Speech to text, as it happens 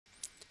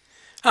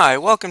Hi,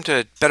 welcome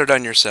to Better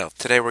Done Yourself.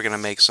 Today we're going to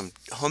make some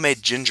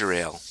homemade ginger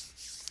ale.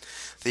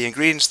 The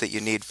ingredients that you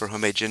need for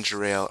homemade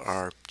ginger ale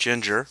are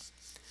ginger,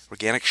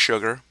 organic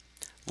sugar,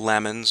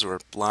 lemons or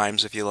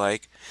limes if you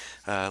like,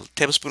 a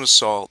tablespoon of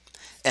salt,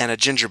 and a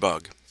ginger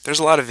bug. There's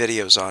a lot of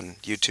videos on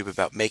YouTube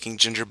about making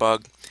ginger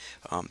bug.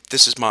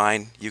 This is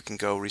mine. You can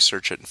go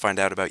research it and find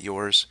out about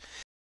yours.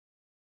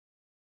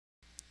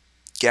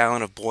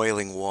 Gallon of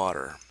boiling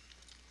water.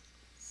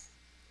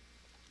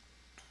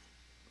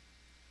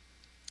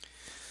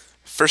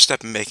 First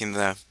step in making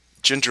the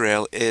ginger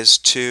ale is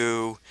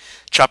to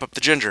chop up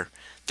the ginger.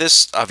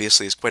 This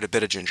obviously is quite a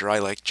bit of ginger. I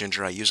like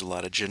ginger. I use a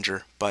lot of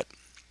ginger, but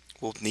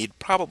we'll need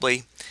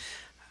probably,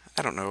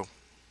 I don't know,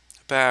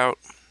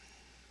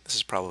 this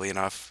is probably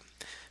enough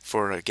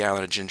for a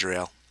gallon of ginger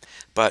ale.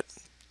 But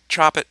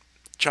chop it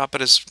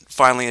as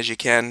finely as you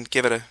can.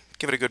 Give it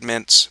a good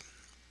mince.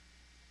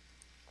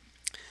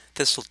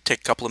 This will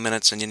take a couple of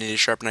minutes, and you need a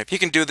sharp knife. You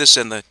can do this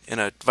in a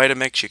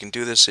Vitamix. You can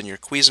do this in your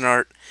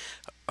Cuisinart.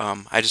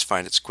 I just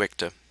find it's quick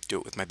to do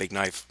it with my big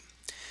knife.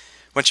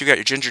 Once you've got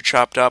your ginger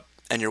chopped up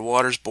and your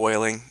water's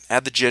boiling,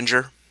 add the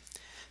ginger.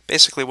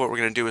 Basically what we're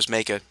going to do is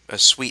make a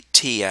sweet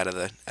tea out of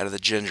the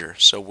ginger.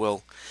 So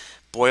we'll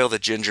boil the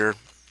ginger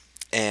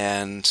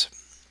and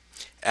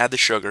add the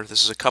sugar.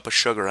 This is a cup of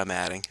sugar I'm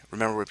adding.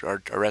 Remember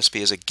our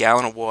recipe is a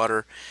gallon of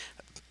water,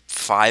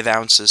 5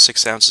 ounces,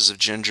 6 ounces of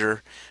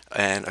ginger,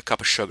 and a cup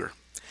of sugar.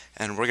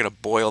 And we're going to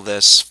boil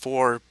this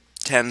for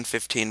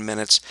 10-15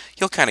 minutes.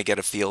 You'll kind of get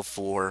a feel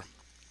for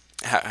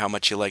how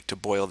much you like to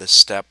boil this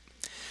step.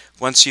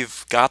 Once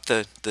you've got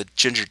the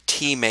ginger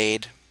tea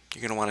made,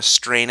 you're going to want to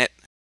strain it.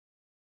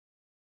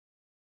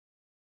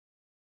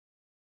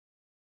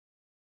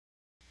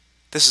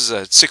 This is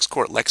a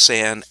 6-quart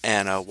Lexan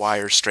and a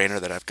wire strainer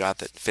that I've got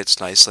that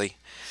fits nicely.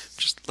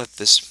 Just let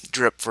this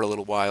drip for a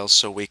little while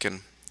so we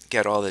can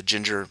get all the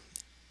ginger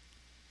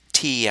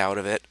tea out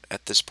of it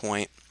at this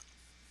point.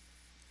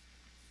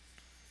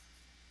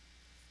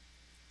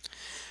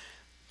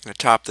 I'm going to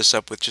top this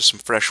up with just some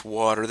fresh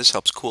water. This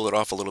helps cool it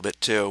off a little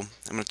bit too.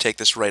 I'm going to take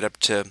this right up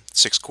to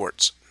 6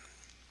 quarts.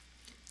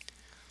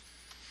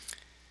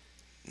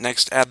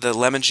 Next, add the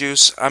lemon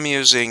juice. I'm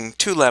using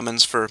 2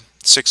 lemons for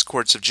 6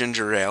 quarts of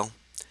ginger ale.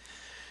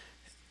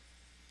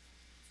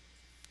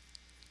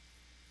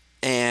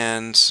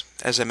 And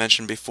as I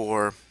mentioned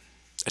before,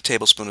 a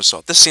tablespoon of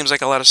salt. This seems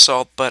like a lot of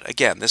salt, but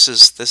again, this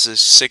is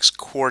 6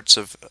 quarts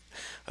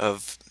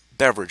of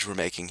beverage we're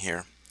making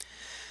here.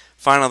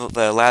 Finally,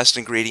 the last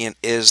ingredient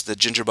is the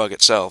ginger bug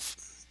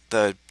itself.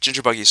 The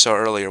ginger bug you saw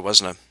earlier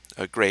wasn't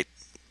a great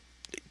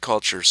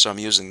culture, so I'm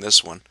using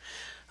this one.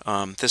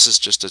 This is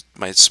just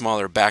my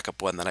smaller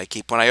backup one that I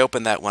keep. When I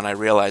opened that one, I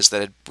realized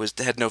that it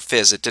had no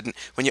fizz. It didn't.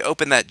 When you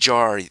open that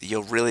jar,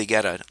 you'll really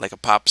get like a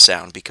pop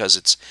sound because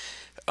it's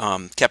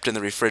kept in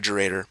the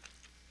refrigerator,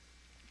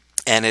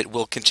 and it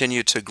will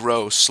continue to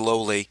grow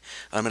slowly.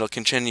 It'll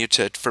continue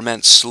to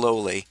ferment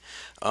slowly.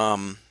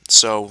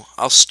 So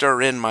I'll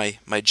stir in my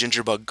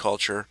ginger bug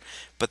culture,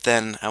 but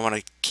then I want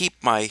to keep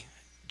my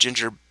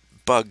ginger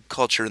bug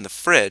culture in the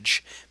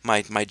fridge,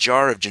 my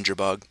jar of ginger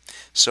bug,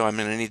 so I'm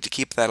going to need to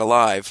keep that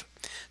alive.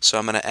 So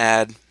I'm going to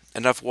add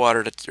enough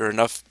water or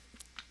enough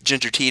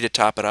ginger tea to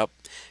top it up,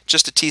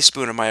 just a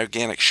teaspoon of my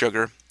organic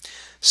sugar,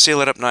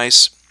 seal it up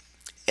nice,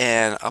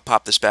 and I'll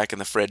pop this back in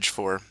the fridge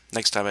for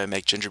next time I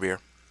make ginger beer.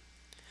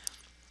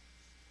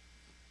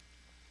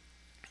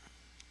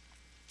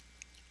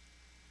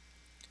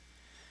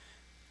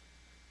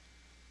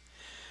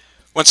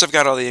 Once I've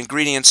got all the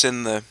ingredients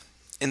in the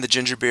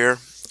ginger beer,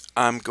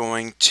 I'm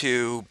going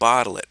to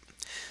bottle it.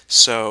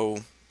 So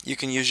you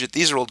can use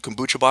these are old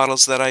kombucha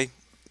bottles that I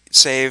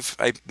save.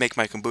 I make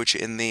my kombucha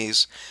in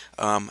these.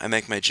 I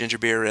make my ginger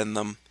beer in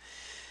them.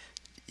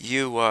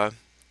 You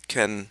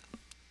can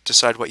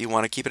decide what you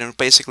want to keep it in.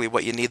 Basically,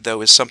 what you need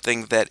though is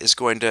something that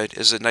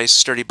is a nice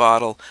sturdy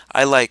bottle.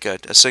 I like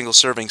a single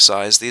serving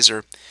size. These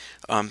are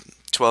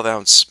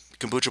 12-ounce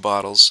kombucha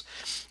bottles,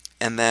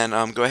 and then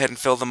go ahead and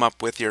fill them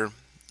up with your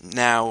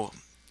now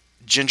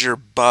ginger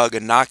bug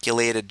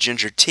inoculated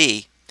ginger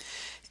tea.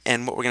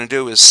 And what we're going to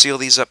do is seal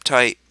these up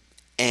tight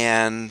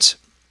and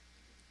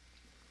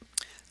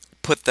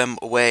put them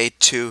away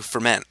to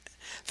ferment.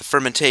 The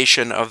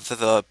fermentation of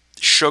the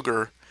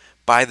sugar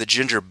by the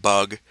ginger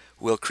bug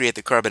will create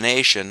the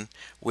carbonation,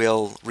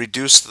 will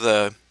reduce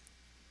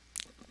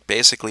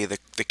basically the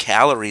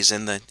calories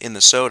in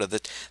the soda.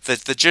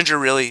 The ginger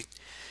really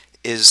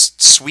is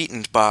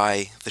sweetened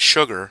by the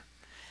sugar,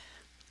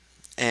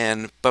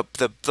 but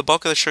the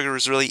bulk of the sugar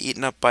is really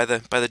eaten up by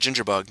the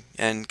ginger bug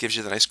and gives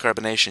you the nice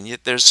carbonation.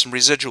 Yet there's some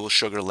residual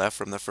sugar left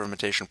from the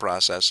fermentation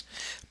process,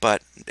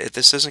 but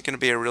this isn't going to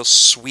be a real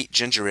sweet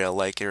ginger ale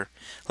like you're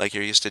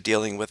used to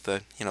dealing with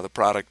the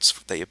products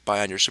that you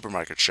buy on your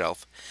supermarket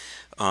shelf.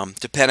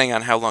 Depending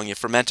on how long you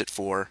ferment it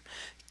for,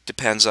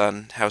 depends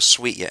on how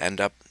sweet you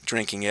end up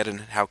drinking it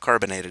and how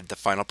carbonated the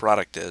final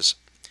product is.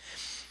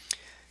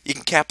 You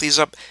can cap these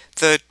up.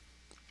 The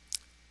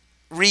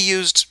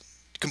reused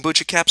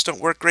kombucha caps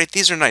don't work great.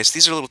 These are nice.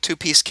 These are little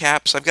 2-piece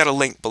caps. I've got a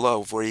link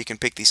below where you can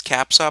pick these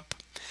caps up.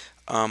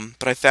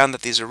 But I found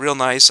that these are real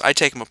nice. I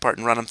take them apart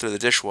and run them through the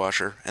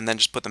dishwasher, and then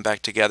just put them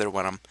back together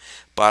when I'm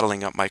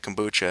bottling up my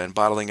kombucha and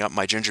bottling up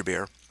my ginger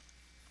beer.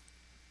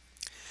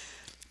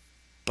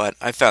 But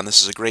I found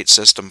this is a great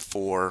system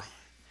for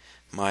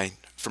my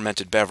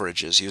fermented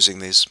beverages using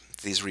these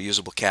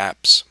reusable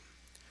caps.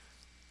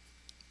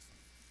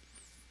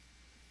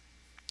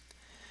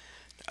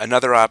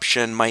 Another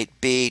option might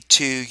be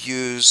to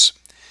use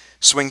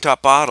swing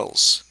top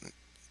bottles.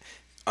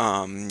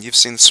 You've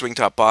seen swing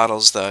top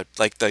bottles,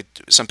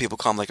 some people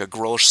call them like a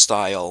Grolsch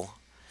style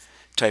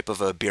type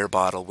of a beer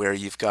bottle, where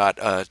you've got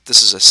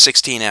this is a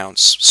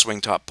 16-ounce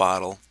swing top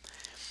bottle.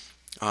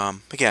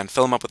 Again,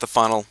 fill them up with a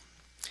funnel,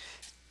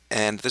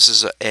 and this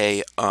is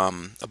a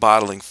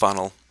bottling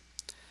funnel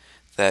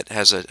that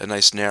has a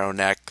nice narrow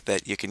neck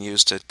that you can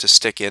use to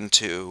stick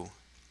into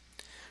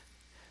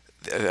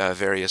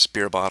various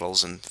beer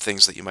bottles and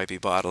things that you might be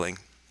bottling.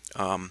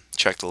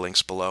 Check the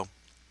links below.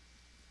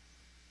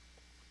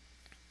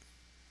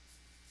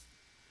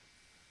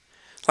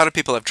 A lot of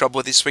people have trouble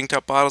with these swing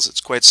top bottles. It's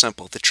quite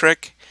simple. The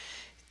trick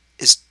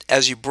is,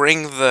 as you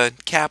bring the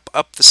cap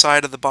up the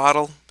side of the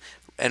bottle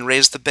and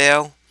raise the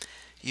bail,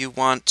 you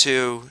want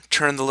to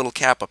turn the little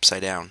cap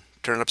upside down.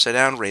 Turn it upside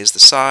down, raise the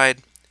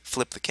side,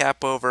 flip the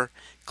cap over,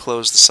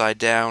 close the side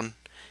down.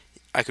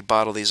 I could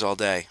bottle these all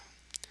day.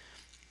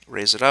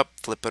 Raise it up,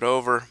 flip it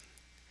over,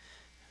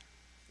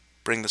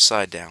 bring the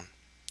side down.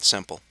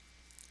 Simple.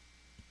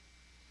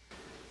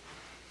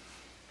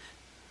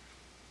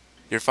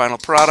 Your final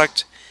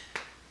product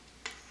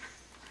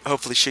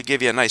hopefully should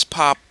give you a nice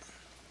pop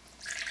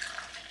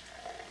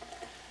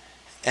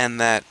and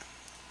that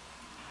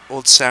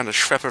old sound of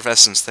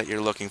effervescence that you're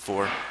looking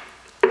for.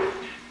 A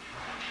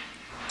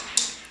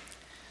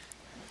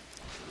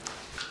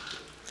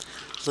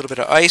little bit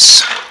of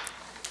ice.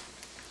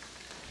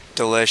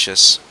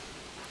 Delicious.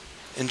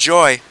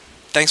 Enjoy.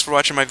 Thanks for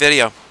watching my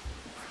video.